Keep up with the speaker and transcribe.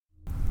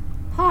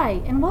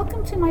Hi, and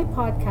welcome to my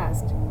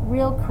podcast,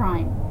 Real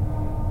Crime.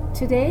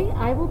 Today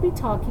I will be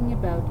talking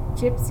about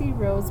Gypsy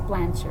Rose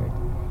Blanchard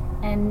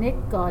and Nick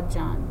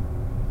Godjohn.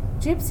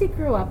 Gypsy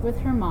grew up with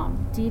her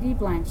mom, Dee Dee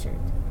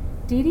Blanchard.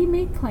 Dee Dee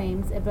made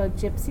claims about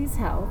Gypsy's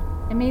health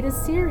and made a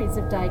series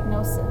of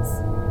diagnoses.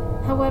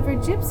 However,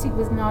 Gypsy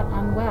was not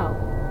unwell.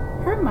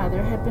 Her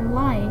mother had been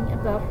lying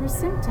about her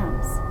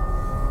symptoms.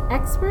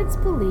 Experts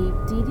believe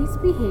Dee Dee's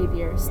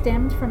behavior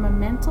stemmed from a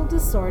mental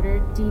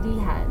disorder Dee Dee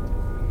had.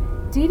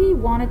 Dee Dee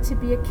wanted to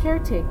be a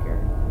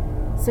caretaker,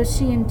 so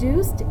she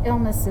induced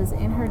illnesses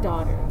in her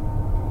daughter.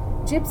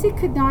 Gypsy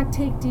could not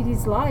take Dee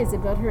Dee's lies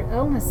about her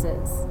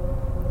illnesses,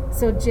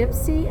 so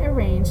Gypsy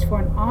arranged for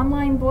an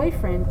online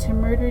boyfriend to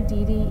murder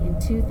Dee Dee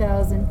in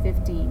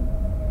 2015.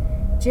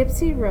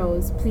 Gypsy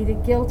Rose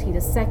pleaded guilty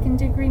to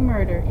second-degree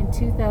murder in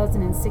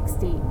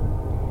 2016.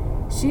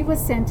 She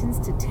was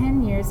sentenced to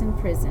 10 years in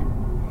prison,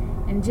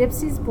 and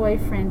Gypsy's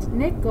boyfriend,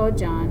 Nick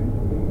Godjohn,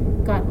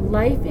 got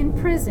life in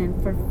prison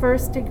for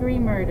first-degree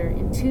murder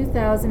in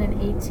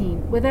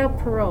 2018 without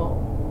parole.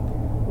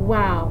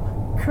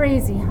 Wow,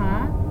 crazy,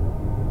 huh?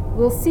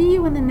 We'll see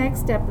you in the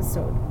next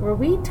episode where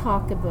we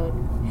talk about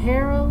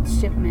Harold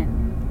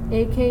Shipman,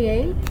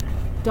 aka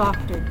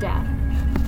Dr. Death.